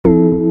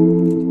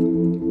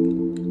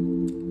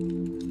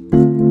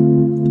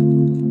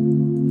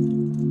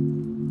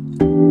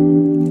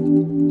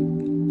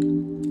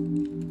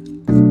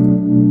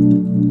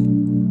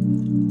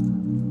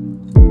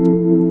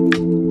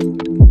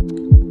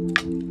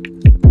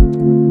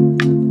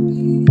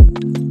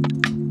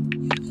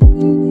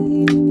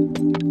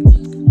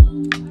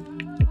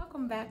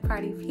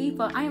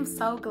I am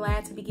so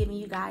glad to be giving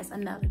you guys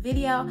another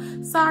video.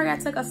 Sorry I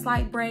took a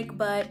slight break,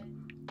 but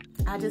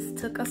I just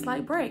took a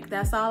slight break.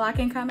 That's all I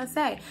can kind of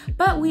say.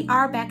 But we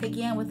are back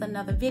again with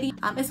another video.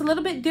 It's a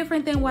little bit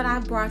different than what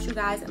I've brought you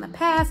guys in the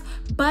past,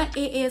 but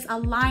it is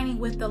aligning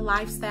with the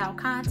lifestyle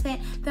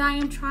content that I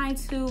am trying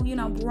to,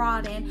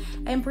 broaden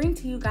and bring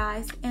to you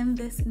guys in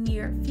this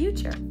near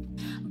future.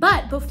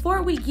 But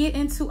before we get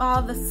into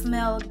all the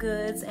smell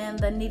goods and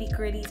the nitty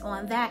gritties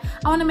on that,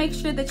 I want to make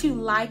sure that you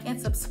like and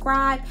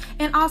subscribe,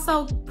 and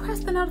also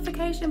press the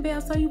notification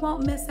bell so you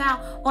won't miss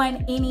out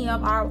on any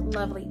of our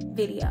lovely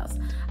videos.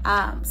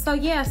 So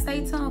yeah,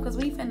 stay tuned because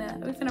we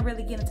finna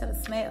really get into the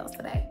smells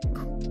today.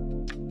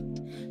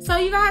 So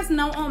you guys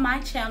know on my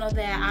channel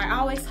that I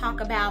always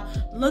talk about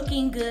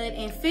looking good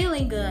and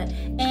feeling good,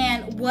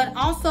 and what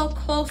also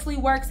closely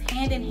works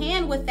hand in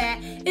hand with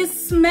that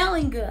is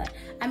smelling good.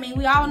 I mean,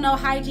 we all know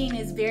hygiene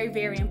is very,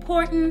 very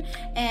important,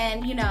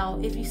 and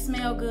if you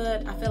smell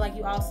good, I feel like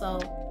you also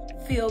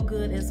feel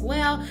good as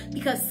well,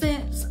 because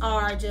scents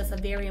are just a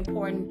very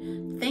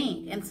important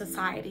thing in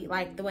society,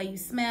 like the way you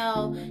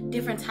smell,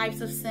 different types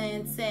of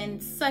scents,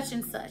 and such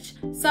and such.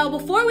 So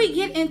before we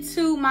get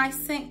into my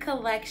scent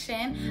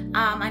collection,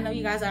 I know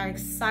you guys are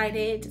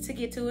excited to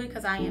get to it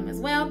because I am as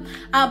well,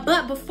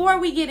 but before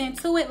we get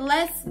into it,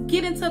 let's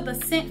get into the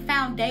scent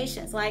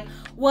foundations, like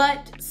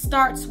what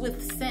starts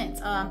with scents,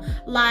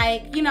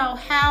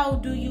 how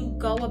do you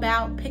go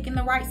about picking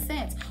the right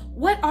scents?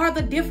 What are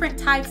the different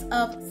types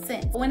of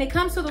scents? When it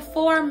comes to the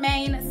 4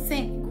 main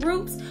scent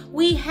groups,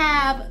 we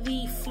have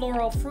the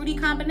floral fruity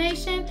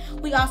combination.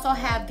 We also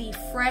have the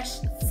fresh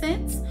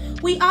scents.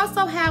 We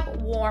also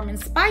have warm and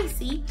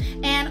spicy.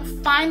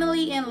 And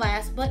finally, and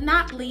last but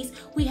not least,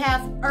 we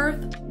have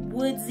earth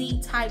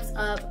woodsy types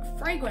of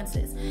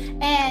fragrances.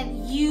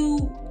 And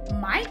you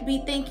might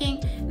be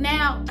thinking,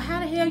 now how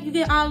the hell you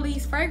get all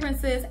these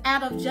fragrances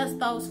out of just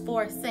those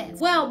 4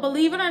 scents? Well,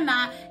 believe it or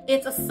not,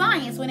 it's a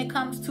science when it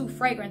comes to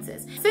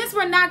fragrances. Since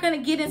we're not going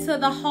to get into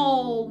the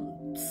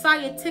whole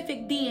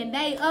scientific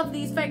DNA of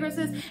these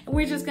fragrances,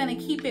 we're just going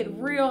to keep it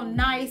real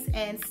nice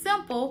and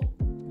simple.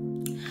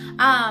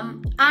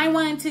 I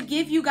wanted to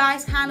give you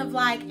guys kind of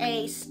like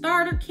a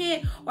starter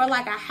kit or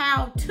like a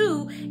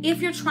how-to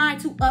if you're trying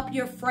to up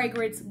your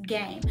fragrance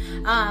game.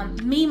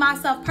 Me,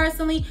 myself,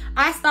 personally,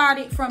 I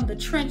started from the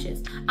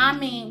trenches. I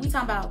mean, we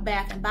talking about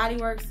Bath and Body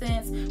Works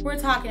scents. We're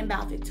talking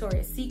about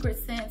Victoria's Secret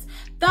scents.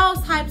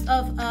 Those types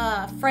of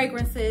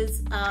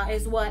fragrances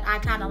is what I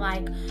kind of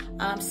like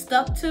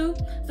stuck to.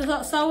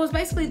 So it was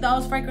basically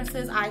those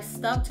fragrances I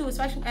stuck to,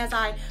 especially as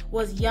I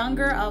was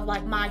younger, of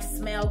like my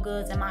smell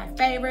goods and my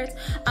favorites.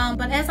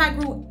 But as I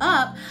grew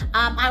up,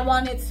 I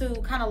wanted to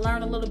kind of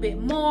learn a little bit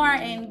more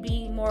and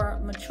be more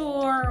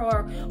mature,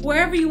 or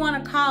wherever you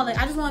want to call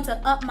it. I just wanted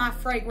to up my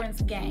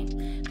fragrance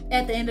game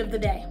at the end of the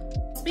day.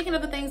 Speaking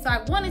of the things that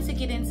I wanted to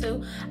get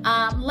into,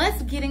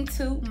 let's get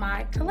into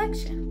my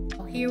collection.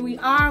 Here we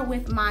are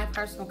with my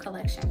personal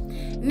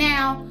collection.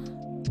 Now,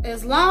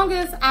 as long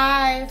as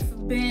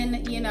I've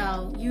been,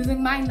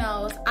 using my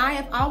nose, I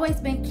have always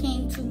been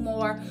keen to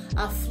more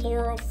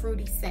floral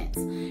fruity scents.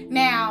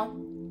 Now,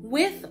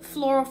 with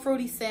floral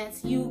fruity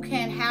scents, you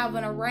can have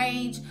an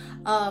range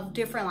of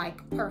different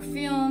like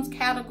perfumes,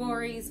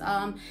 categories,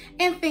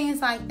 and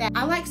things like that.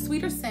 I like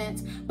sweeter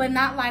scents, but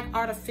not like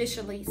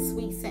artificially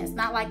sweet scents,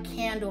 not like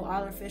candle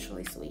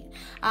artificially sweet.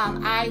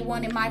 I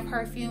wanted my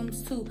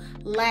perfumes to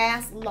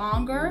last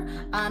longer,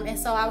 and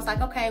so I was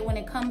like, okay, when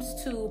it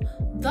comes to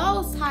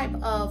those type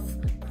of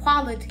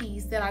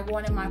qualities that I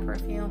want in my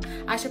perfume,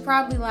 I should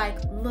probably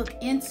look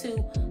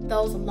into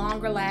those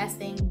longer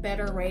lasting,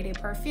 better rated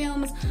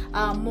perfumes,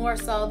 more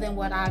so than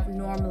what I've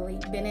normally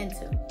been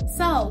into.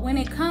 So when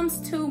it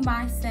comes to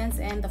my scents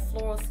and the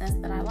floral scents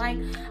that I like,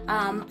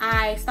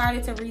 I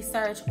started to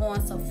research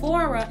on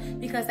Sephora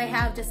because they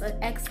have just an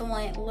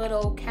excellent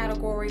little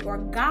category or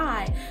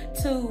guide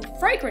to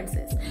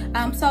fragrances.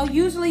 So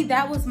usually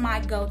that was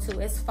my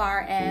go-to as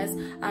far as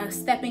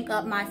stepping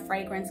up my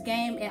fragrance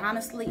game, and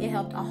honestly it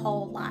helped a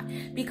whole lot,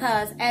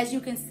 because as you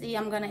can see,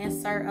 I'm going to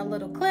insert a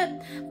little clip,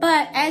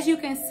 but as you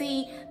can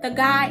see, the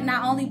guide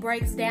not only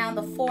breaks down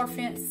the 4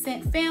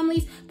 scent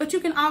families, but you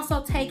can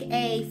also take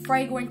a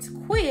fragrance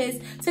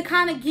quiz to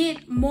kind of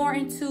get more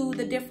into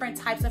the different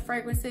types of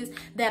fragrances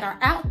that are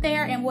out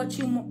there and what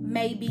you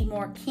may be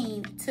more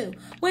keen to,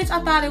 which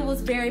I thought it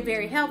was very,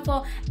 very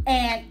helpful,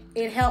 and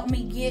it helped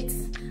me get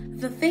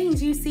the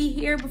things you see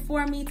here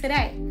before me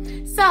today.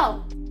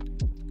 So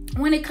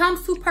when it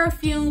comes to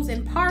perfumes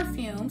and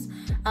parfums,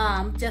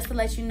 just to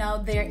let you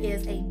know, there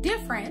is a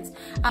difference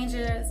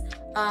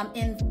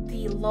in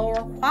the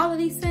lower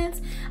quality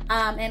scents,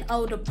 and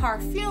eau de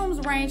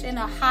parfums range in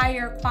a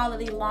higher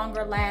quality,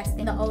 longer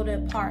lasting. The eau de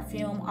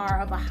parfum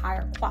are of a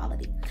higher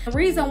quality. The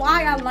reason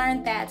why I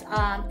learned that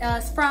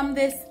is from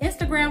this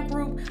Instagram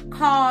group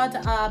called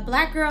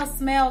Black Girls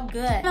Smell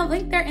Good. I'm gonna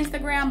link their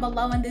Instagram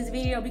below in this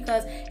video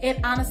because it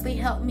honestly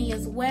helped me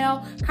as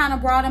well, kind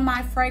of broaden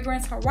my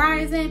fragrance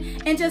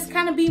horizon and just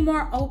kind of be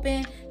more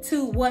open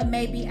to what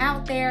may be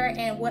out there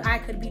and what I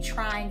could be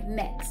trying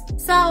next.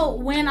 So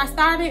when I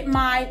started my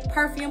my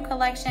perfume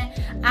collection,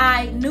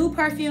 I knew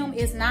perfume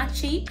is not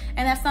cheap,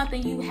 and that's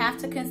something you have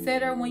to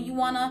consider when you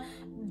want to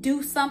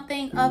do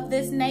something of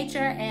this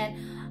nature. And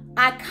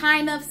I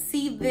kind of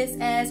see this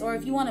as, or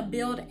if you want to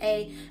build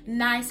a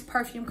nice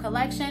perfume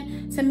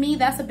collection, to me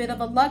that's a bit of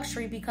a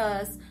luxury,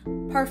 because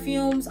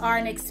perfumes are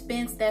an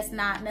expense that's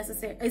not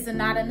necessary, is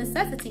not a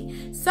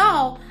necessity.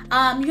 So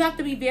you have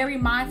to be very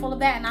mindful of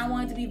that, and I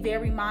wanted to be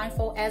very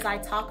mindful as I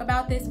talk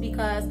about this,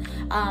 because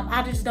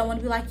I just don't want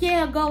to be like,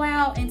 yeah, go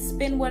out and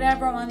spend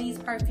whatever on these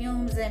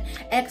perfumes and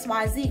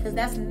XYZ, because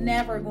that's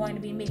never going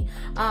to be me.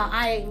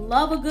 I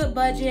love a good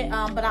budget,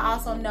 but I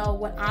also know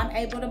what I'm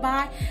able to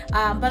buy,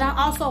 but I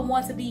also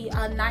want to be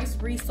a nice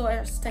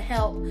resource to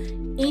help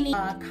any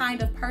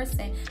kind of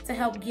person to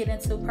help get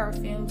into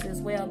perfumes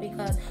as well,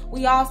 because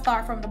we all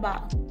start from the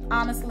bottom.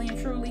 Honestly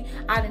and truly,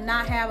 I did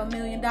not have $1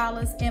 million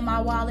in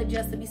my wallet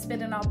just to be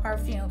spending on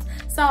perfumes.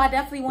 So I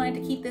definitely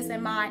wanted to keep this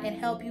in mind and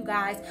help you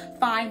guys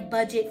find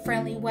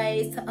budget-friendly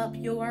ways to up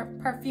your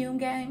perfume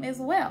game as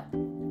well.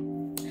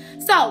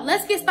 So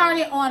let's get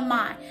started on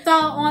mine. So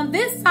on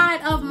this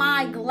side of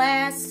my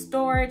glass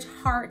storage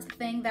heart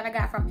thing that I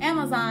got from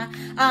Amazon,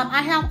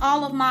 I have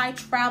all of my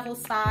travel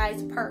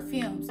size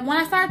perfumes. When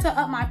I started to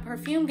up my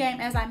perfume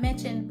game, as I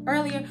mentioned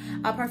earlier,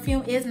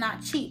 perfume is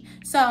not cheap.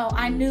 So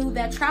I knew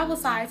that travel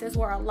sizes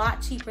were a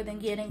lot cheaper than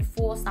getting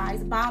full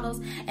size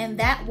bottles. And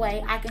that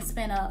way I can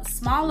spend a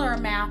smaller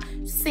amount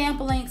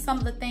sampling some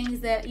of the things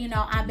that, you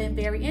know, I've been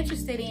very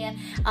interested in,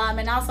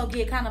 and also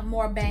get kind of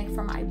more bang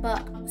for my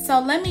buck. So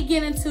let me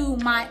get into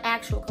my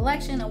actual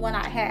collection and what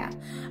I have.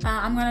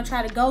 I'm gonna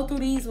try to go through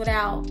these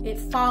without it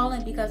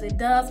falling, because it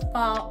does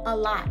fall a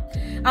lot.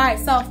 All right,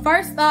 so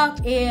first up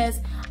is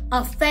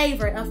a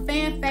favorite, a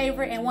fan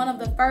favorite, and one of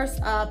the first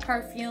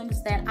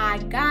perfumes that I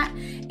got.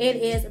 It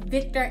is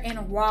Viktor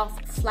 & Rolf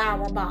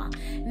Flower Bomb.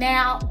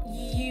 Now,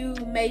 you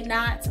may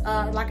not,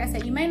 like I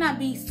said, you may not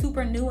be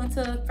super new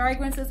into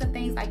fragrances and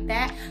things like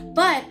that,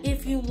 but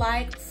if you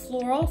like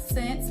floral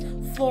scents,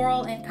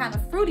 floral and kind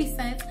of fruity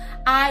scents,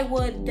 I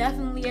would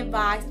definitely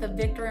advise the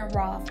Viktor &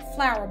 Rolf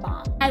Flower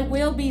Bomb. I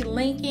will be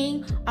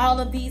linking all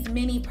of these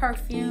mini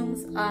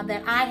perfumes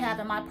that I have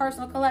in my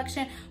personal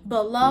collection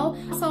below.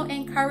 Also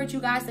encourage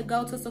you guys to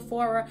go to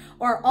Sephora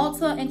or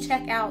Ulta and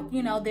check out,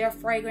 you know, their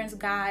fragrance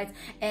guides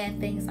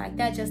and things like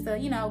that, just to,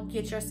 you know,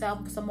 get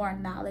yourself some more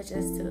knowledge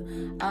as to,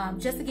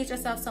 just to get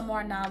yourself some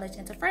more knowledge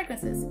into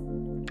fragrances.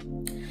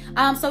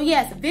 So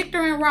yes,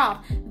 Viktor & Rolf.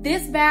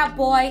 This bad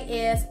boy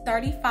is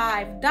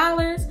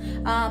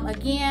 $35.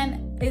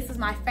 Again, this is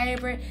my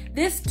favorite.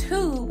 This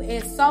tube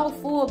is so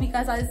full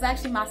because it's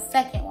actually my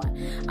second one.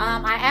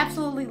 I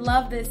absolutely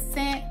love this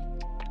scent.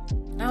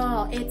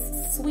 Oh,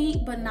 it's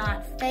sweet, but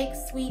not fake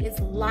sweet. It's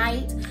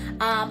light.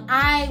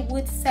 I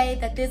would say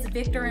that this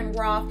Viktor &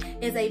 Rolf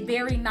is a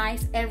very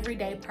nice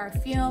everyday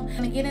perfume. I'm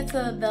gonna get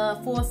into the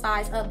full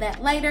size of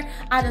that later.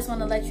 I just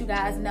want to let you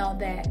guys know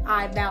that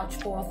I vouch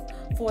for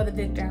the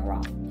Viktor &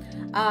 Rolf.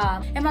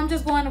 If I'm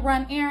just going to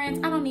run errands,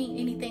 I don't need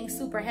anything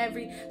super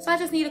heavy, so I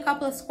just need a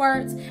couple of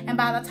squirts, and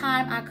by the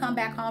time I come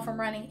back home from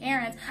running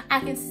errands,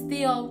 I can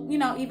still, you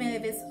know, even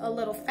if it's a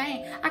little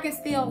faint, I can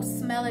still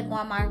smell it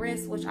on my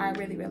wrist, which I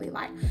really, really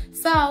like.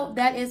 So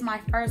that is my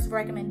first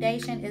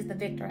recommendation, is the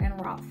Viktor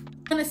 & Rolf.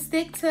 I'm gonna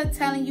stick to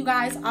telling you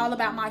guys all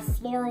about my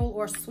floral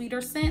or sweeter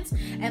scents,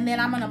 and then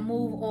I'm gonna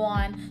move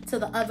on to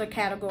the other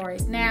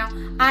categories. Now,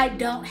 I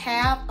don't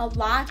have a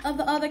lot of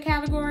the other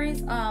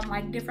categories,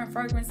 like different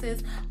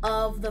fragrances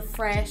of the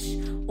fresh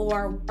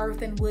or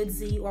earth and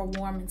woodsy or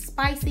warm and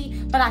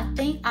spicy, but I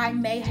think I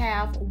may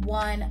have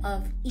one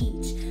of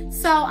each,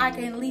 so I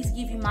can at least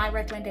give you my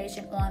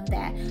recommendation on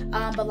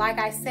that. But like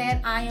I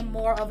said, I am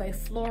more of a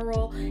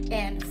floral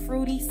and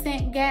fruity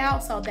scent gal,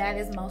 so that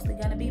is mostly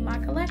gonna be my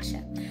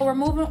collection.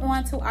 We're moving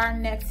on to our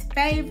next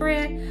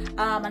favorite,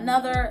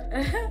 another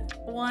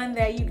one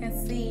that you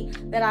can see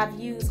that I've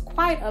used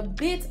quite a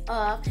bit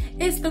of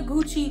is the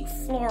Gucci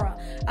Flora.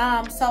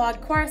 So of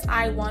course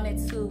I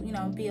wanted to, you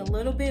know, be a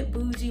little bit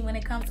bougie when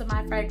it comes to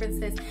my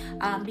fragrances,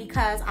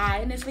 because I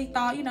initially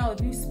thought, you know,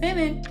 if you're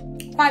spending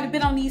quite a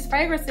bit on these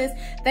fragrances,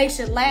 they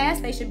should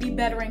last, they should be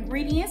better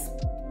ingredients,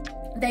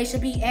 they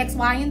should be X,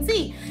 Y, and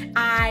Z.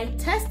 I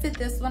tested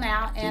this one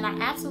out and I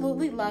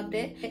absolutely loved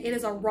it. It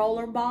is a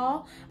roller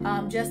ball,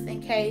 just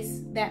in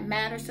case that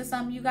matters to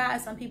some of you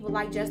guys. Some people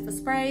like just the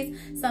sprays,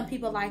 some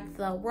people like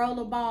the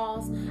roller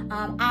balls.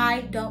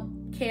 I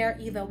don't care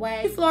either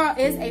way. Flora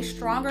is a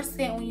stronger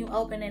scent when you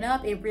open it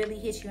up. It really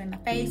hits you in the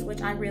face,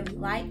 which I really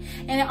like,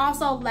 and it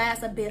also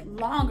lasts a bit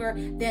longer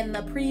than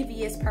the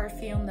previous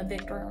perfume, the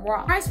Viktor &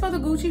 Rolf. Price for the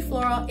Gucci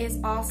Flora is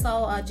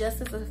also just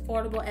as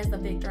affordable as the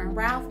Viktor &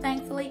 Rolf,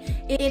 thankfully.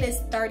 It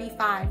is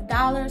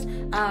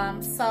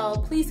 $35.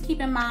 So please keep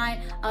in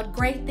mind, a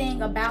great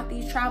thing about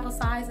these travel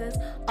sizes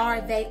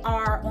are they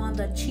are on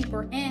the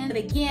cheaper end. But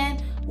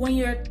again, when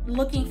you're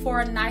looking for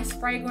a nice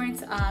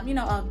fragrance, you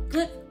know,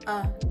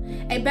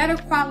 a better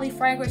quality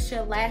fragrance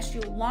should last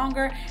you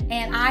longer,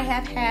 and I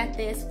have had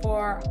this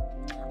for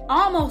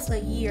almost a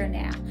year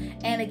now.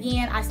 And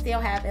again, I still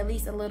have at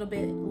least a little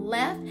bit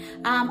left.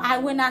 I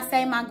would not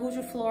say my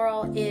Gucci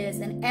Floral is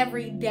an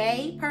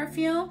everyday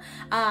perfume.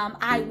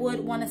 I would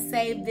want to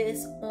save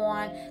this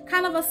on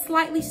kind of a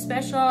slightly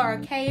special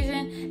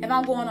occasion. If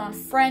I'm going on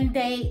friend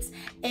dates,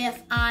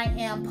 if I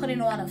am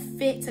putting on a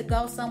fit to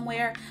go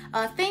somewhere,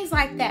 things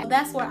like that.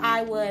 That's where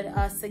I would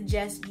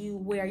suggest you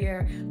wear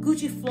your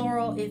Gucci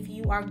Floral if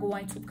you are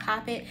going to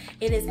cop it.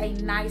 It is a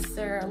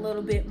nicer, a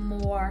little bit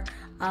more,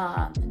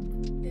 I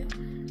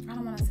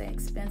don't want to say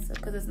expensive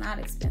because it's not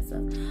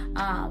expensive,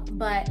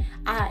 but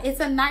it's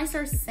a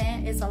nicer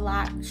scent. It's a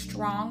lot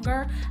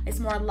stronger. It's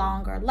more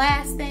longer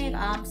lasting.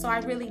 So I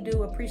really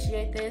do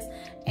appreciate this.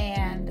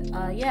 And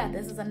yeah,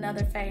 this is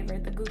another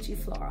favorite, the Gucci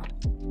Floral.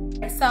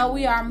 So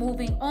we are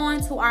moving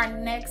on to our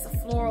next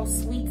floral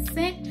sweet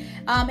scent.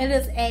 It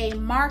is a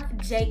Marc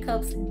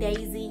Jacobs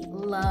Daisy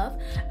Love.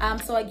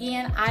 So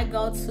again, I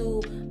go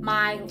to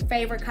my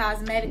favorite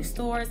cosmetic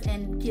stores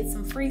and get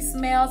some free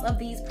smells of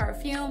these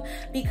perfume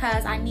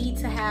because I need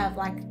to have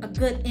like a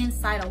good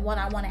insight on what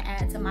I want to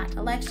add to my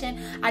collection.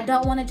 I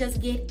don't want to just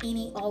get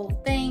any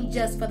old thing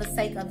just for the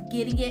sake of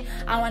getting it.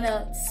 I want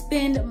to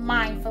spend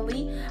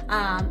mindfully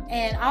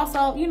and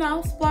also, you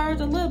know, splurge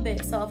a little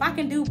bit. So if I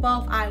can do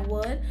both, I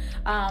would.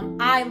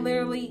 I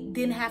literally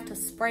didn't have to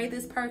spray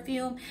this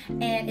perfume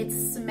and it's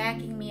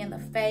smacking me in the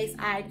face.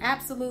 I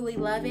absolutely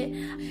love it.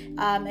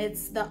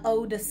 It's the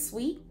Eau de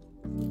Sweet.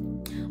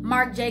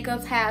 Marc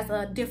Jacobs has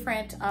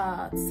different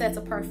sets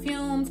of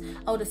perfumes,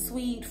 Eau de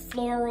Sweet,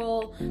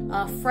 floral,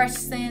 fresh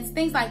scents,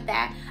 things like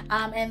that.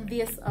 And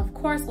this, of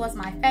course, was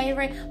my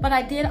favorite. But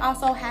I did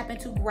also happen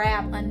to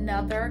grab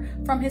another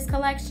from his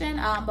collection.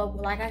 But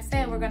like I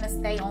said, we're going to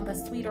stay on the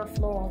sweeter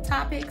floral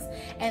topics.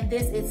 And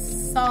this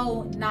is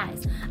so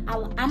nice.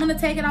 I'm going to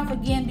take it off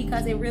again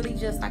because it really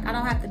just, like, I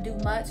don't have to do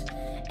much.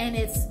 And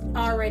it's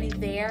already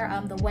there.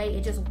 The way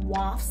it just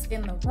wafts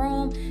in the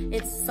room,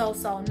 it's so,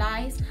 so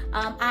nice.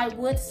 I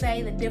would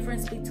say the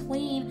difference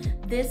between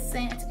this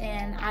scent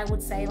and I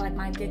would say like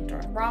my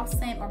Victor & Rolf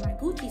scent or my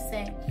Gucci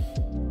scent,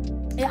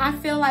 I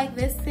feel like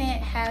this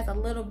scent has a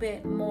little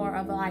bit more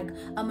of like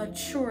a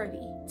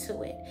maturity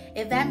to it,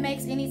 if that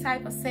makes any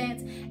type of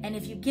sense. And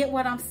if you get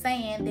what I'm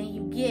saying, then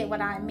you get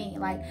what I mean.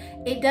 Like,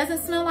 it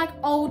doesn't smell like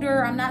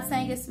odor. I'm not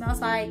saying it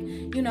smells like,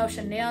 you know,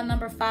 Chanel No.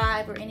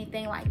 5 or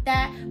anything like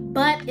that,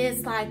 but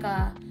it's like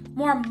a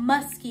more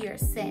muskier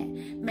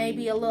scent,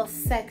 maybe a little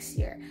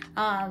sexier.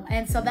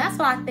 And so that's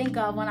what I think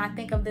of when I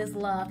think of this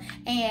love.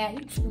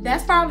 And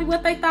that's probably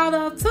what they thought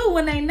of too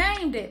when they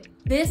named it.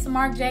 This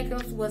Marc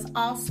Jacobs was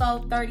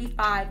also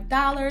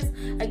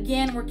 $35.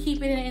 Again, we're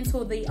keeping it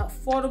into the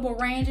affordable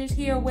ranges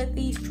here with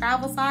these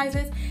travel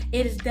sizes.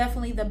 It is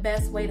definitely the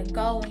best way to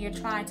go when you're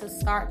trying to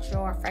start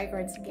your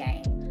fragrance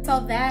game. So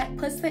that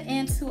puts the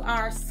end to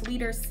our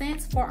sweeter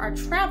scents for our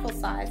travel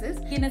sizes.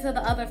 Getting into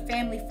the other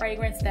family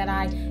fragrance that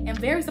I am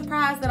very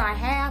surprised that I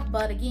have,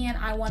 but again,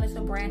 I wanted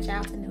to branch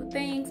out to new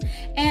things.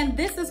 And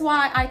this is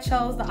why I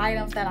chose the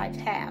items that I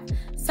have.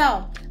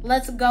 So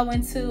let's go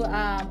into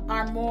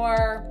our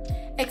more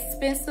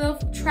expensive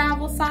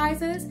travel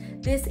sizes.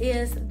 This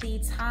is the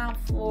Tom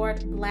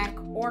Ford Black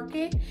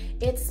Orchid.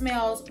 It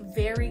smells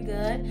very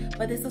good,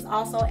 but this is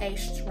also a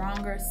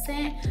stronger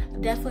scent.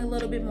 Definitely a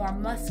little bit more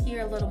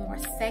muskier, a little more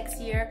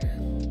sexier,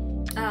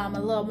 a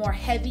little more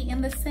heavy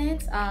in the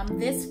scent.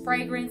 This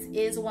fragrance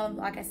is one,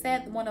 like I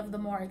said, one of the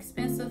more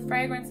expensive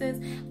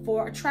fragrances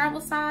for a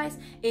travel size.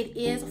 It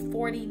is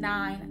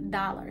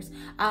 $49,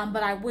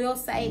 but I will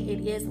say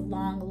it is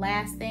long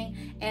lasting.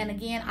 And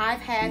again,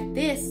 I've had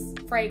this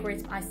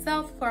fragrance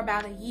myself for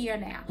about a year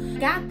now.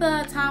 Got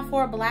the Tom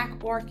Ford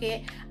Black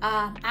Orchid.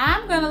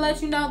 I'm gonna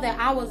let you know that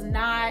I was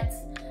not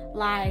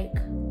like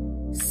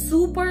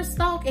super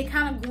stoked. It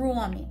kind of grew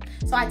on me.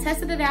 So I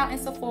tested it out in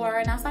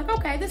Sephora and I was like,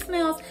 okay, this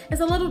smells,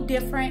 it's a little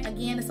different.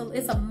 Again, it's a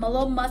little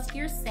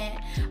muskier scent.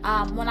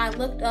 When I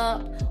looked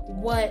up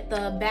what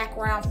the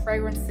background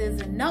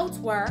fragrances and notes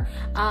were,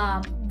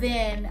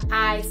 then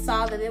I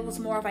saw that it was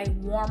more of a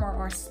warmer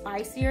or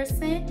spicier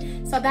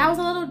scent. So that was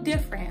a little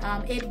different.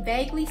 It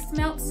vaguely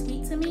smelled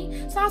sweet to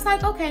me. So I was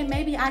like, okay,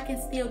 maybe I can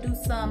still do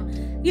some,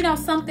 you know,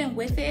 something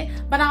with it.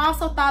 But I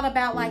also thought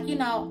about, like, you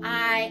know,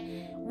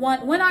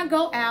 when I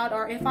go out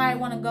or if I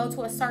want to go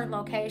to a certain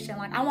location,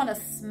 like, I want to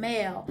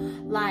smell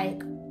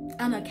like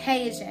an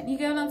occasion. You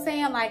get what I'm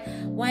saying? Like,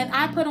 when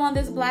I put on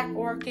this Black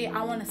Orchid,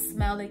 I want to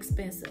smell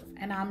expensive.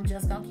 And I'm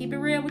just gonna keep it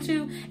real with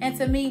you. And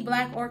to me,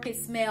 Black Orchid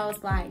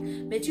smells like,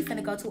 bitch, you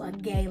finna go to a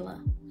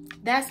gala.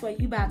 That's where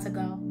you about to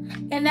go.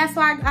 And that's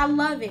why I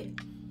love it.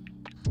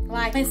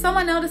 Like, when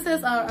someone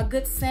notices a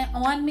good scent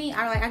on me,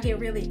 I get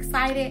really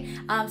excited.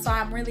 So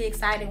I'm really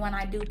excited when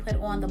I do put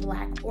on the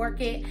Black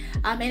Orchid.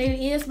 And it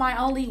is my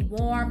only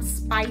warm,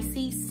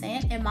 spicy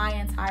scent in my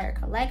entire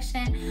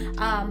collection.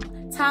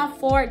 Tom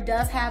Ford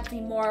does have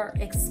the more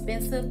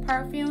expensive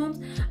perfumes,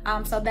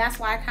 so that's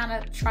why I kind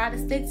of try to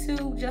stick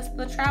to just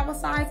the travel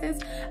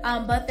sizes,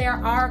 but there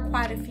are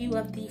quite a few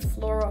of the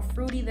floral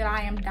fruity that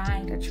I am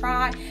dying to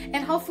try,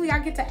 and hopefully I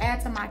get to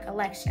add to my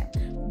collection.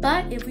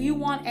 But if you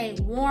want a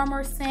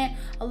warmer scent,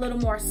 a little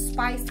more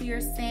spicier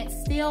scent,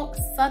 still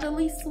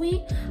subtly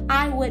sweet,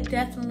 I would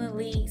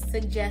definitely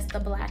suggest the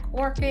Black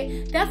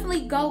Orchid.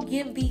 Definitely go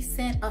give the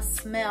scent a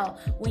smell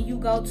when you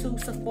go to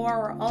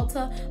Sephora or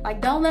Ulta.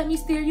 Like, don't let me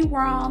steer you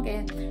wrong,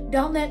 and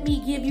don't let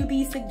me give you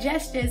these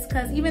suggestions,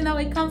 because even though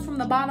it comes from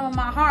the bottom of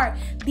my heart,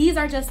 these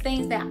are just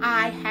things that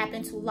I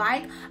happen to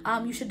like.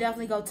 You should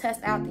definitely go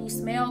test out these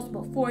smells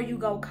before you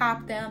go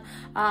cop them.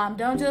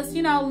 Don't just,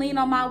 you know, lean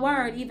on my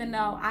word, even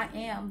though I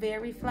am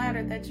very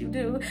flattered that you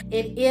do.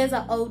 It is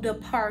an eau de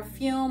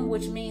parfum,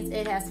 which means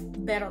it has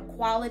better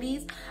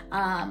qualities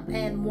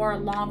and more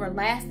longer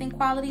lasting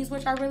qualities,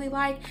 which I really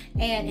like,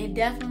 and it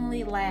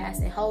definitely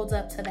lasts. It holds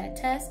up to that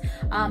test.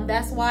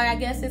 That's why I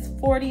guess it's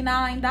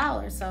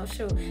 $49. So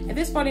shoot, if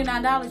it's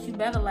 $49, you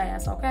better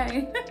last,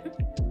 okay?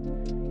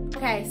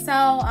 Okay,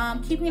 so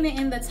keeping it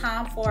in the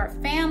Tom Ford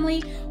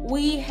family,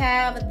 we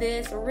have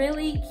this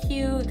really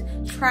cute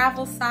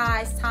travel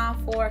size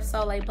Tom Ford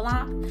Soleil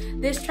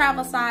Blanc. This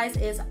travel size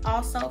is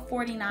also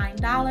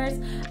 $49.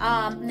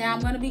 Now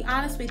I'm going to be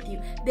honest with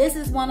you. This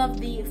is one of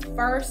the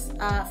first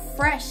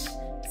fresh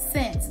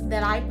scents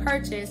that I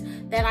purchased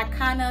that I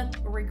kind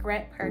of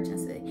regret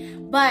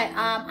purchasing, but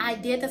I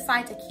did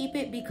decide to keep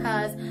it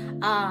because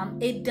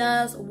it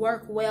does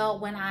work well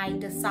when I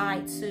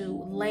decide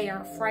to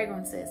layer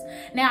fragrances.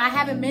 Now I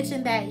haven't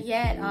mentioned that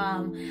yet.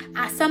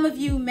 Some of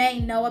you may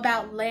know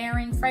about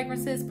layering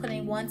fragrances,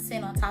 putting one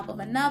scent on top of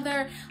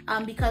another,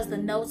 because the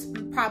notes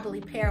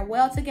probably pair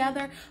well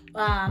together,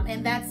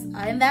 and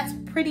that's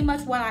pretty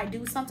much what I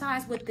do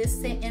sometimes with this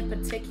scent in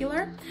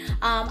particular.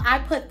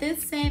 I put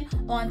this scent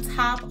on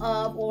top of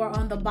or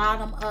on the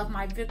bottom of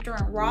my Viktor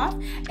and Rolf,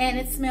 and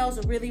it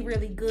smells really,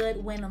 really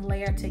good when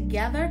layered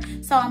together.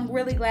 So I'm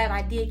really glad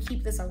I did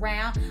keep this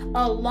around.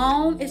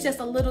 Alone, it's just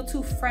a little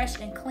too fresh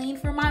and clean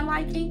for my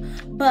liking,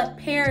 but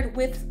paired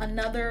with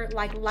another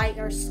like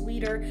lighter,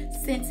 sweeter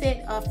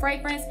scented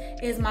fragrance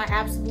is my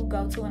absolute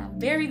go-to, and I'm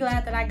very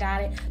glad that I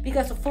got it,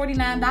 because for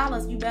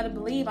 $49, you better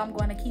believe I'm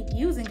going to keep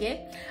using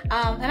it.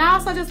 And I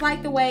also just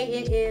like the way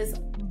it is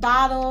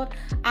bottled.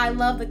 I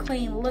love the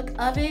clean look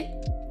of it.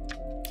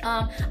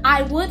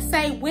 I would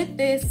say with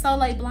this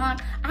Soleil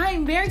Blanc, I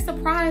am very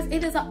surprised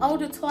it is an eau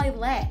de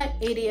toilette.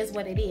 It is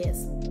what it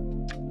is.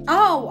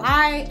 Oh,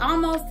 I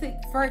almost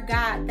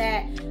forgot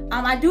that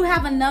I do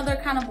have another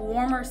kind of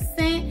warmer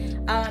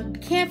scent.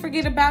 Can't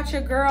forget about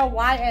your girl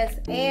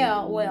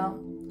YSL.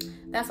 Well,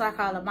 that's what I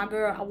call it, my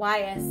girl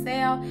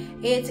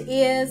YSL. It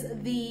is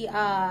the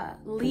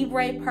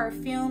Libre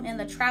perfume in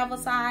the travel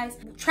size.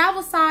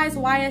 Travel size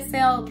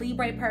YSL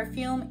Libre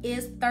perfume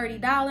is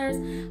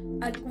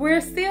 $30.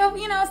 We're still,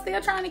 you know,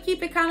 still trying to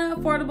keep it kind of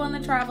affordable in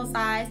the travel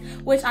size,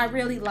 which I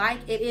really like.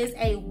 It is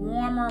a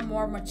warmer,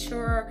 more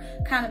mature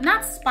kind of,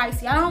 not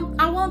spicy.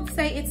 I won't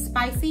say it's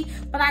spicy,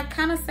 but I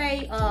kind of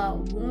say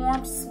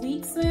warm,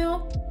 sweet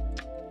smell.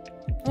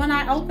 When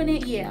I open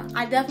it, yeah,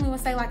 I definitely would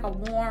say like a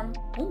warm,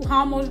 ooh, I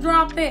almost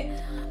dropped it.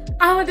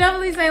 I would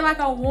definitely say like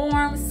a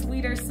warm,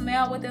 sweeter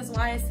smell with this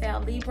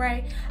YSL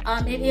Libre.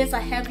 It is a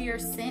heavier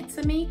scent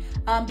to me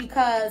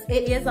because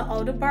it is an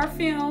eau de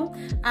parfum,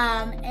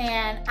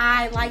 and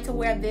I like to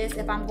wear this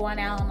if I'm going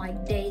out on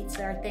like dates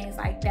or things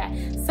like that.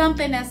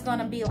 Something that's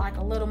gonna be like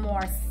a little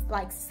more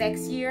like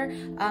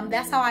sexier.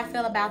 That's how I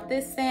feel about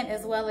this scent,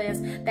 as well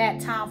as that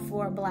Tom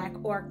Ford Black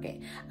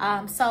Orchid.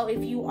 So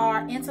if you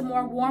are into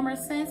more warmer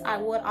scents, I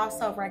would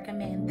also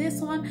recommend this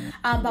one.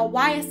 But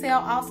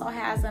YSL also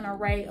has an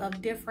array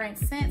of different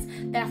scents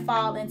that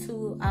fall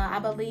into, I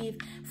believe,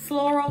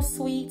 floral,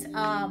 sweet,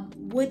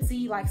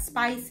 woodsy, like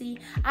spicy.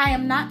 I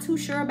am not too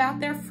sure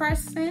about their fresh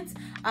scents,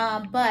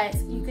 but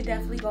you could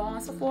definitely go on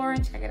Sephora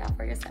and check it out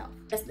for yourself.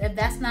 If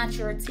that's not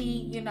your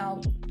tea, you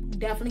know,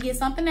 definitely get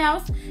something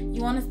else.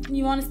 You want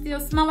to still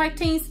smell like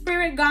Teen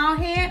Spirit, go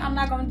ahead. I'm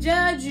not gonna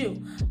judge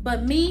you,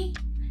 but me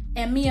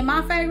and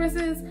my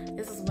fragrances,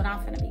 this is what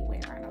I'm gonna be wearing.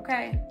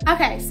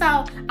 Okay,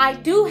 so I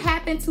do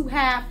happen to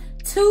have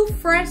two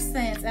fresh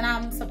scents, and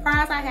I'm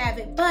surprised I have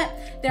it,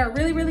 but they're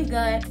really, really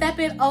good. Step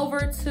it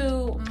over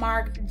to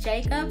Marc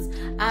Jacobs.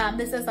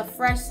 This is a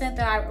fresh scent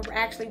that I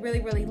actually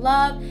really, really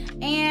love.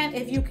 And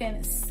if you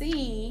can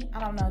see, I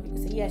don't know if you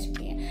can see, yes you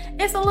can.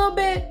 It's a little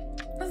bit,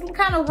 it's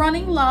kind of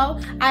running low.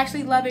 I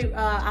actually love it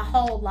a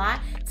whole lot.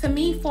 To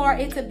me, for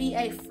it to be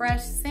a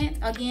fresh scent,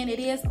 again, it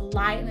is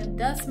light and it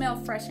does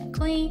smell fresh and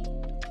clean.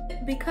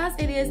 Because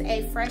it is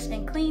a fresh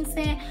and clean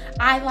scent,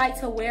 I like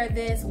to wear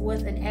this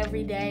with an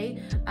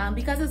everyday,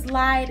 because it's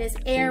light, it's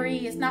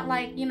airy. It's not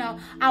like, you know,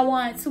 I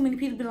want too many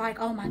people to be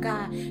like, oh my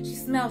God, she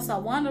smells so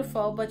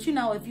wonderful. But you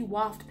know, if you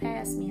waft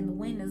past me and the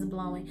wind is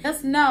blowing,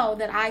 just know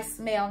that I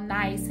smell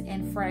nice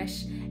and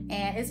fresh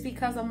and it's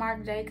because of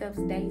Marc Jacobs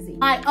Daisy.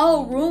 My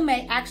old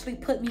roommate actually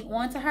put me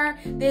onto her.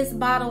 This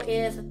bottle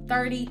is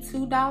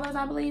 $32,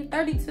 I believe,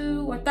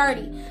 32 or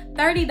 30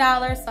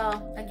 $30.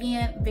 So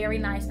again, very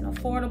nice and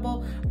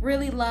affordable.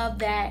 Really love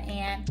that,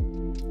 and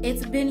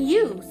it's been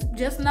used.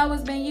 Just know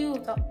it's been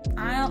used. So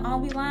I'll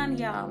be lying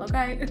to y'all,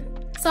 okay?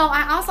 So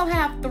I also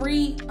have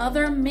 3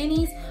 other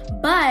minis,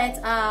 but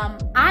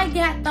I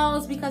got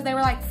those because they were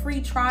like free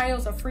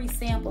trials or free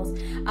samples.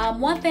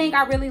 One thing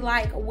I really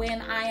like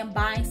when I am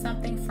buying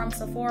something from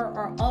Sephora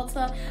or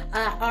Ulta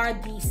are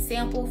the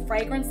sample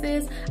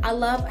fragrances. I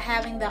love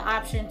having the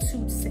option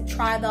to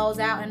try those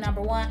out, and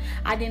number 1,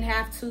 I didn't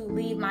have to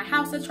leave my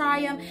house to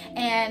try them,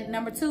 and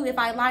number 2, if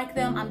I like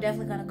them, I'm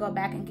definitely gonna go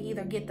back and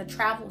either get the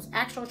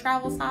actual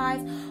travel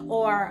size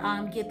or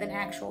get an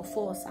actual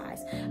full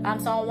size.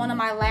 So on one of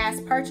my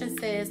last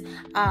purchases,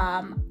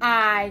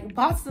 I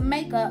bought some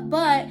makeup,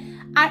 but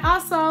I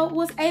also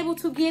was able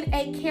to get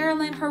a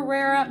Carolyn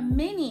Herrera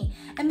mini,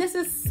 and this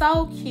is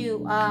so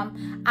cute.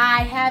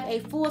 I have a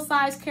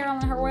full-size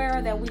Carolyn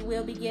Herrera that we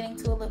will be getting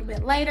to a little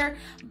bit later,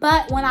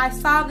 but when I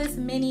saw this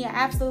mini, I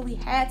absolutely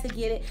had to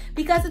get it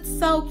because it's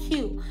so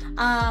cute.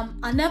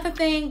 Another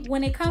thing,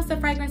 when it comes to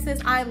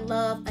fragrances, I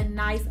love a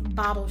nice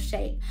bottle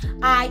shape.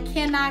 I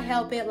cannot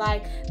help it.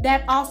 Like,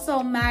 that also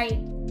might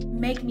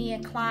make me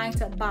inclined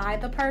to buy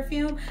the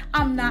perfume.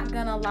 I'm not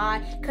gonna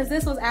lie, because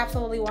this was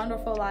absolutely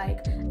wonderful.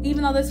 Like,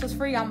 even though this was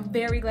free, I'm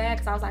very glad,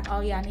 because I was like,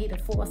 oh yeah, I need a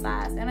full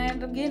size, and I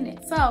ended up getting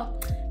it. So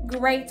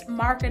great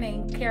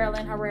marketing,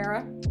 Carolyn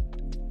Herrera.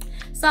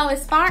 So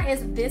as far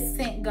as this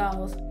scent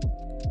goes,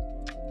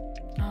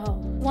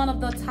 one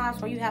of the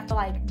types where you have to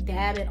like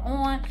dab it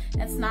on.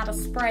 It's not a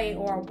spray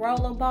or a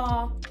roller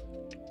ball.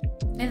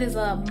 It is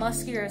a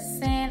muskier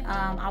scent.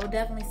 I would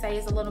definitely say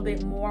it's a little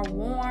bit more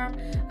warm.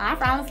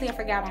 Honestly, I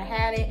forgot I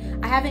had it.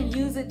 I haven't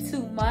used it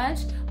too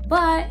much,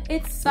 but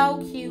it's so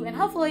cute, and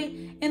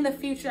hopefully in the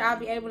future I'll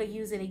be able to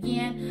use it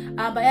again.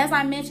 But as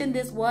I mentioned,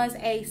 this was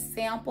a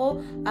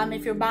sample.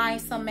 If you're buying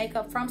some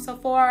makeup from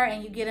Sephora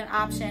and you get an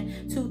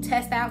option to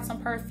test out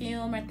some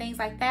perfume and things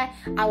like that,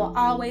 I will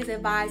always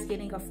advise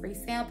getting a free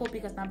sample,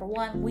 because number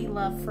 1, we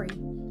love free.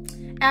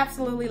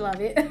 Absolutely love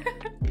it.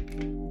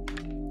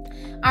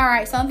 All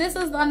right, so this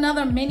is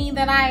another mini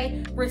that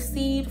I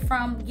received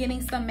from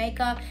getting some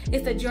makeup.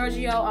 It's the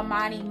Giorgio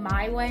Armani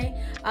My Way.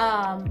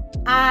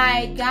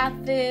 I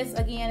got this,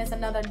 again, it's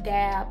another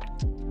dab.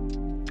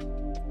 Oh,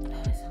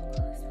 it's so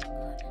good, it's so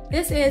good.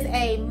 This is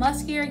a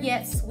muskier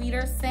yet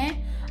sweeter scent.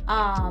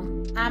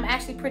 I'm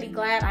actually pretty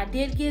glad I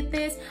did get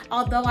this,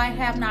 although I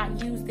have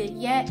not used it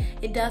yet.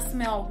 It does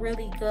smell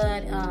really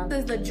good.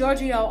 This is the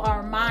Giorgio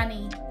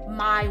Armani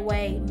My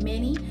Way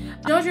mini.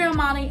 Giorgio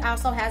Armani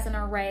also has an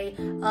array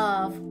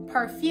of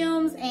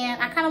perfumes,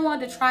 and I kind of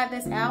wanted to try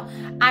this out.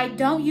 I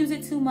don't use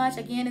it too much.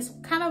 Again, it's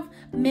kind of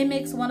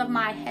mimics one of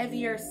my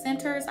heavier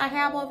scenters I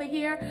have over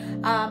here.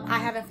 I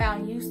haven't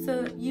found use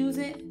to use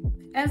it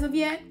as of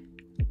yet,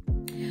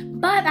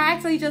 but I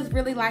actually just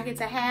really like it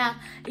to have.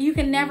 You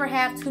can never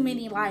have too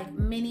many like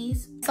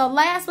minis. So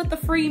last with the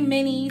free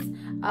minis,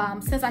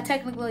 since I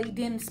technically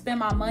didn't spend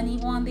my money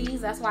on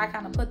these, that's why I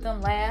kind of put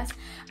them last.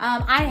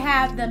 I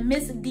have the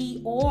Miss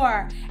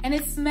Dior, and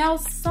it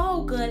smells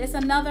so good. It's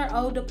another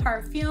eau de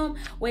perfume,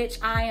 which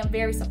I am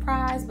very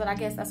surprised, but I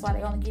guess that's why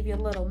they only give you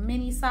a little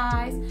mini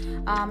size.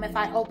 If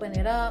I open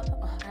it up,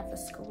 I have to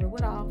screw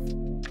it off.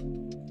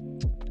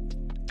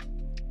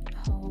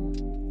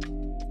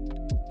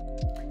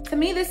 To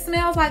me, this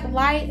smells like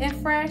light and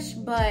fresh,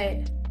 but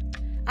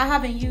I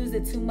haven't used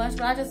it too much,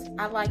 but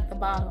I like the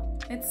bottle.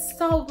 It's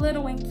so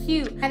little and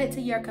cute. Add it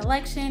to your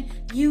collection.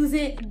 Use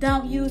it,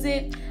 don't use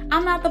it.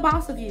 I'm not the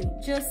boss of you.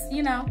 Just,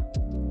 you know,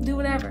 do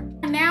whatever.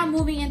 Now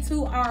moving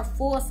into our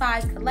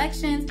full-size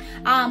collections.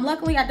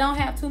 Luckily, I don't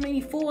have too many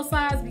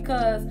full-size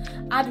because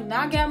I do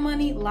not got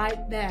money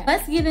like that.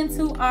 Let's get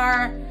into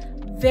our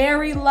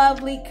very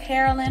lovely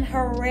Carolyn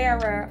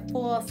Herrera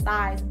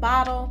full-size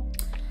bottle.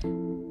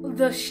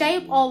 The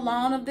shape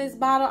alone of this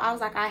bottle, I was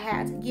like, I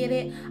had to get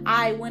it.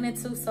 I went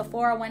into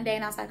Sephora one day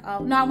and I was like, oh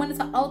no, I went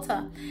into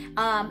Ulta,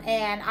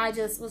 and I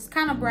just was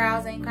kind of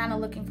browsing, kind of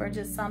looking for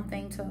just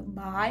something to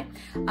buy,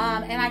 and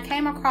I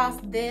came across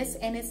this,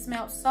 and it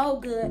smelled so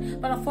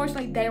good, but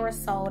unfortunately they were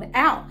sold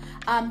out.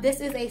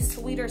 This is a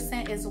sweeter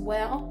scent as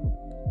well.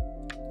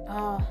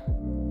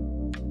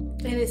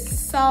 It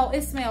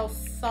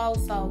smells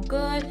so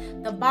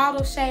good. The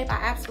bottle shape, I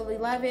absolutely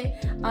love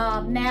it.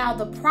 Now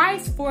the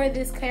price for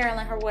this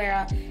Carolyn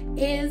Herrera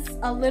is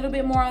a little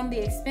bit more on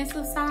the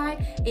expensive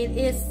side. It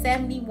is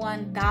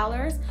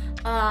 $71.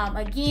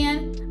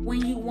 Again,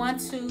 when you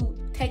want to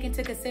take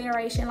into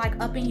consideration like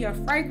upping your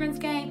fragrance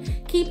game,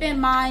 keep in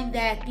mind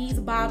that these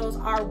bottles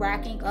are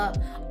racking up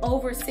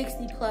over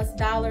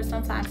 $60+,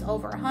 sometimes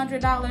over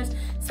 $100,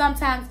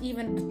 sometimes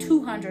even the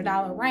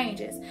 $200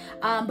 ranges.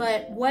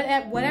 But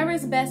whatever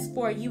is best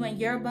for you and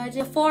your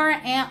budget. Sephora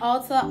and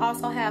Ulta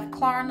also have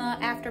Klarna,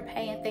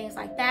 Afterpay, and things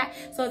like that.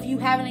 So if you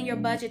have it in your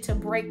budget to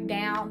break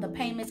down the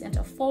payments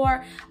into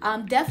 4,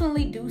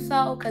 definitely do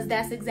so, because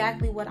that's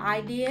exactly what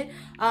I did.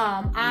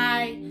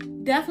 I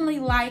definitely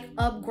like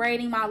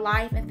upgrading my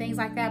life and things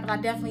like that, but I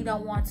definitely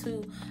don't want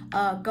to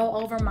go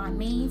over my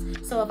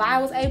means. So if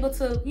I was able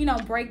to, you know,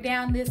 break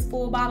down this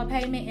full bottle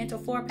payment into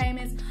 4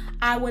 payments,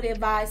 I would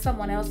advise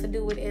someone else to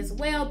do it as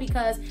well,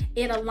 because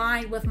it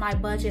aligned with my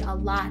budget a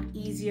lot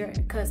easier,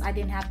 because I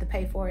didn't have to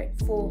pay for it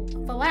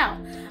full out,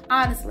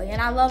 honestly.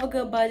 And I love a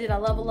good budget. I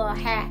love a little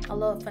hack, a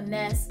little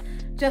finesse,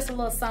 just a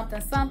little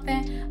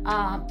something.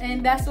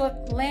 And that's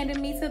what landed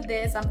me to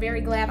this. I'm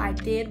very glad I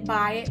did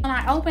buy it. When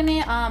I open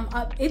it,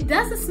 it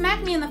doesn't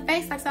smack me in the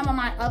face like some of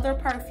my other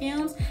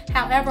perfumes.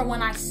 However,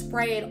 when I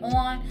spray it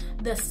on,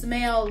 the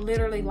smell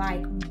literally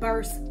like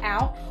bursts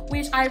out,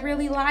 which I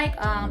really like.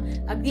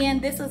 Again,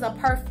 this is a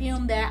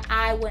perfume that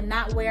I would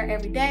not wear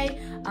every day.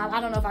 I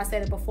don't know if I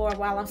said it before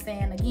while I'm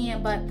saying it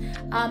again, but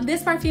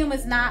this perfume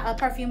is not a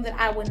perfume that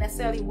I would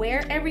necessarily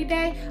wear every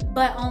day,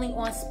 but only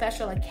on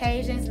special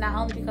occasions, not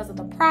only because of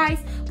the price,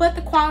 but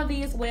the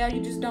quality as well.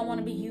 You just don't want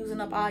to be using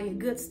up all your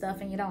good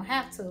stuff, and you don't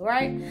have to,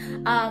 right?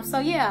 So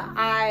yeah,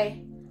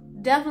 I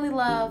definitely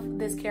love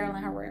this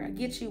Carolyn Herrera.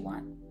 Get you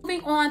one.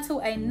 Moving on to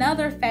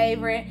another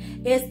favorite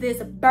is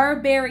this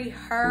Burberry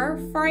Her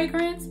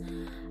fragrance.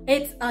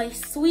 It's a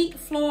sweet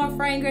floral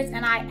fragrance,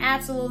 and I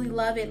absolutely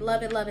love it,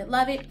 love it, love it,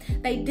 love it.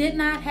 They did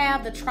not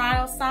have the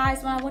trial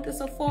size when I went to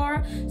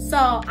Sephora, so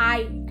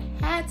I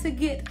had to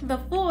get the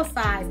full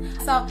size.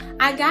 So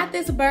I got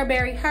this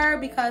Burberry Her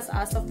because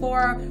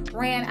Sephora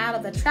ran out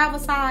of the travel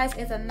size.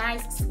 It's a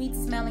nice, sweet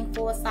smelling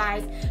full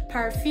size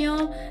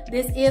perfume.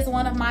 This is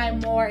one of my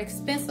more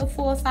expensive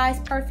full size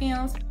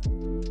perfumes.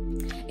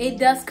 It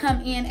does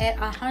come in at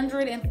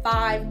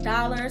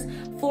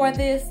 $105 for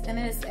this, and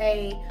it's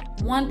a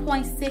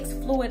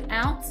 1.6 fluid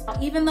ounce.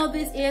 Even though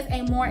this is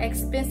a more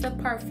expensive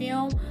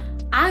perfume,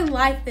 I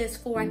like this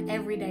for an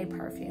everyday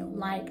perfume.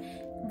 Like,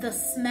 the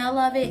smell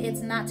of it,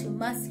 it's not too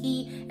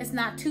musky, it's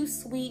not too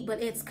sweet,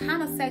 but it's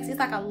kind of sexy. It's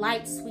like a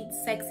light, sweet,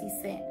 sexy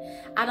scent.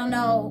 I don't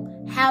know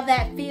how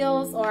that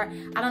feels, or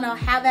I don't know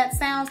how that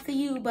sounds to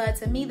you, but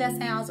to me that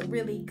sounds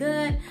really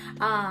good.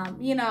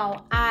 You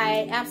know,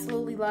 I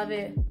absolutely love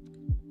it.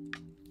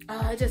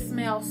 It just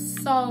smells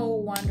so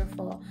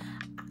wonderful.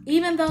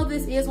 Even though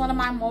this is one of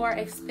my more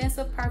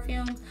expensive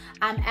perfumes,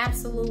 I'm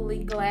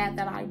absolutely glad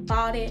that I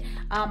bought it.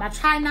 I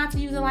try not to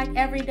use it like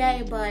every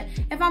day, but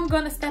if I'm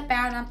gonna step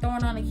out and I'm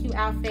throwing on a cute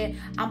outfit,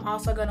 I'm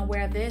also gonna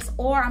wear this,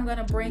 or I'm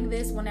gonna bring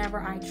this whenever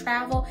I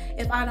travel.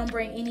 If I don't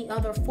bring any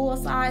other full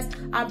size,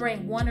 I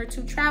bring 1 or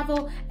 2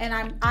 travel, and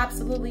I'm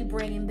absolutely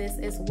bringing this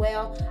as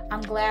well.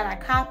 I'm glad I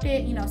copped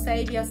it. You know,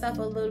 save yourself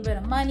a little bit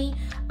of money,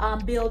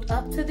 build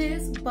up to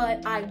this,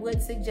 but I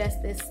would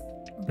suggest this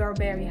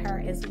Burberry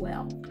Her as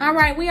well. All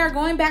right, we are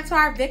going back to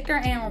our Victor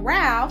and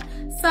Ralph.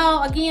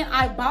 So again,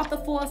 I bought the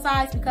full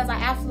size because I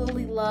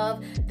absolutely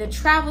love the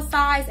travel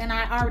size, and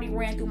I already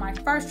ran through my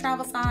first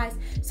travel size,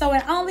 so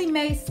it only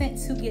made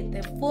sense to get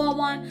the full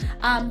one.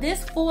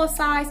 This full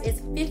size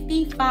is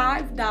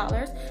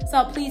 $55,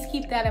 so please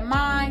keep that in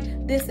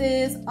mind. This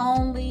is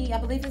only, I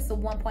believe it's a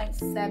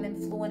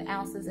 1.7 fluid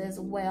ounces as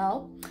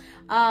well.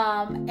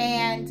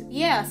 And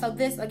yeah, so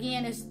this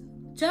again is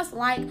just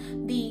like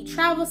the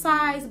travel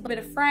size, but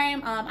a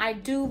frame. I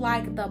do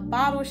like the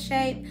bottle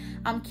shape.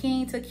 I'm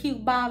keen to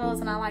cute bottles,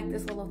 and I like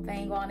this little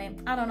thing on it.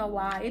 I don't know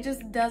why, it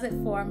just does it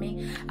for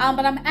me.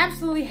 But I'm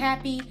absolutely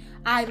happy.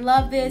 I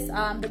love this.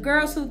 The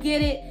girls who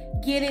get it,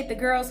 get it. The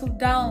girls who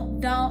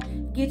don't.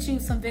 Get you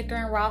some Victor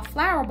and Ralph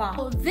flower bomb.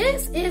 So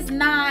this is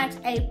not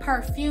a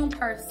perfume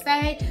per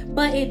se,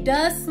 but it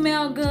does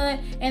smell good,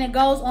 and it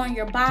goes on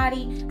your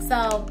body,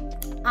 so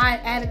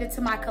I added it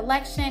to my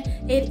collection.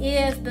 It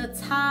is the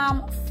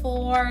Tom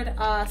Ford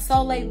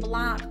Soleil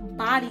Blanc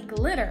Body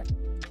Glitter.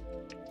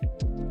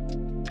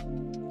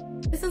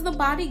 This is the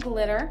body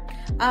glitter.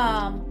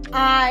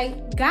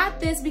 I got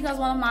this because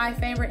one of my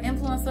favorite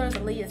influencers,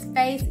 Aaliyah's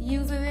Face,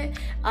 uses it,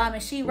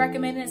 and she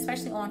recommended it,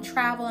 especially on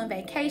travel and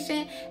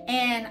vacation.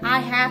 And I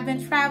have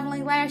been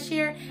traveling last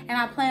year, and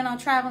I plan on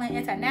traveling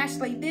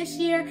internationally this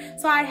year,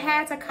 so I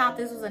had to cop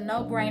this. It was a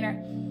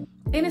no-brainer,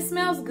 and it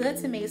smells good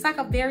to me. It's like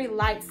a very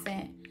light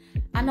scent.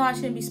 I know I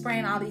shouldn't be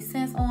spraying all these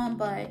scents on,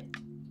 but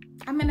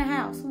I'm in the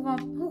house. Who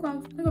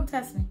gonna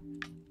test me?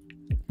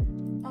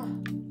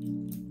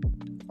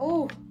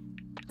 Oh.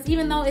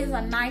 Even though it's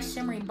a nice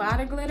shimmery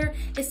body glitter,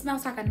 it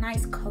smells like a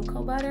nice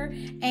cocoa butter,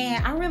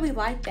 and I really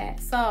like that.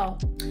 So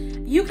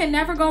you can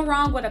never go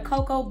wrong with a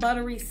cocoa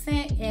buttery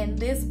scent, and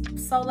this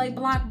Soleil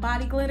Blanc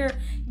body glitter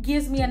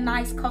gives me a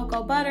nice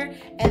cocoa butter,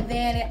 and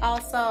then it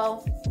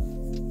also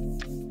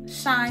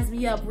shines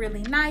me up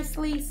really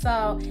nicely.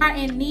 So if you are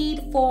in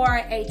need for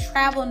a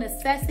travel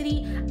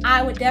necessity,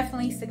 I would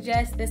definitely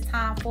suggest this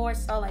Tom Ford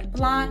Soleil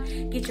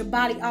Blanc. Get your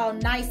body all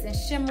nice and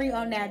shimmery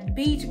on that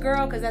beach,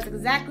 girl, because that's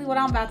exactly what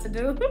I'm about to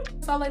do.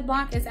 Soleil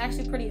Blanc is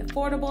actually pretty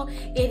affordable.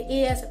 It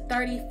is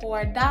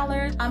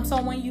 $34.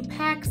 So when you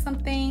pack some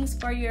things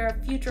for your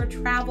future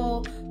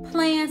travel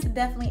plans,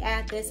 definitely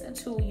add this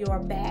to your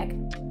bag.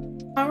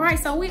 All right,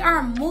 so we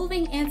are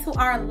moving into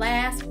our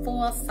last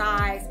full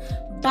size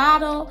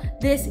bottle.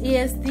 This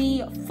is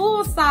the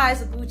full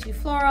size Gucci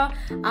Flora.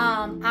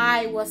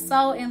 I was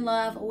so in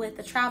love with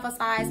the travel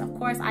size. Of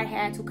course, I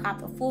had to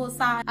cop the full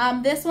size.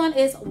 This one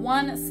is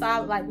one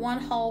solid, like one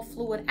whole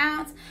fluid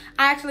ounce.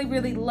 I actually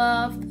really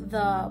loved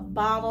the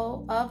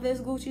bottle of this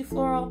Gucci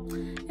Flora.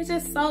 It's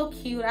just so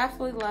cute. I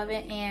absolutely love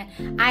it.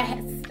 And I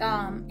had,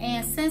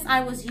 and since I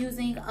was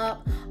using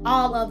up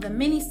all of the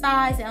mini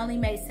size, it only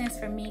made sense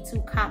for me to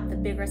cop the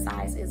bigger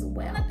size as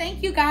well.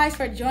 Thank you guys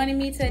for joining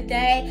me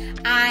today.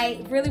 I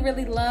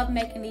really love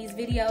making these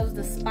videos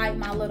despite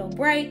my little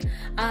break.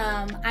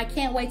 I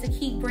can't wait to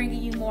keep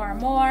bringing you more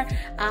and more.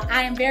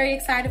 I am very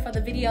excited for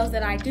the videos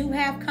that I do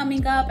have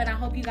coming up, and I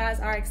hope you guys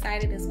are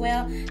excited as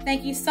well.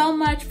 Thank you so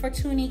much for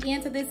tuning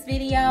into this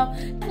video.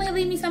 Definitely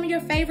leave me some of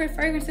your favorite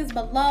fragrances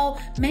below.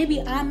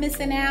 Maybe I'm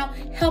missing out.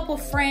 Help a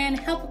friend,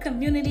 help a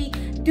community,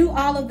 do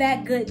all of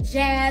that good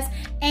jazz,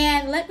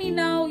 and let me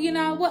know, you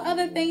know, what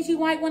other things you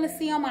might want to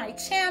see on my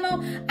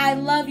channel. I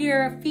love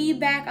your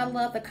feedback. I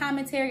love the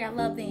commentary. I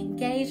love the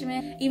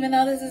engagement. Even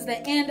though this is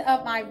the end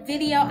of my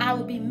video, I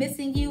will be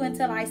missing you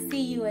until I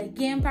see you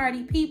again,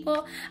 party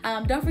people.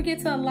 Don't forget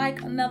to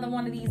like another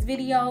one of these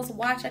videos,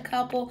 watch a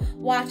couple,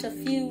 watch a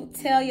few,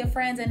 tell your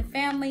friends and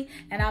family,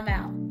 and I'm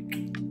out.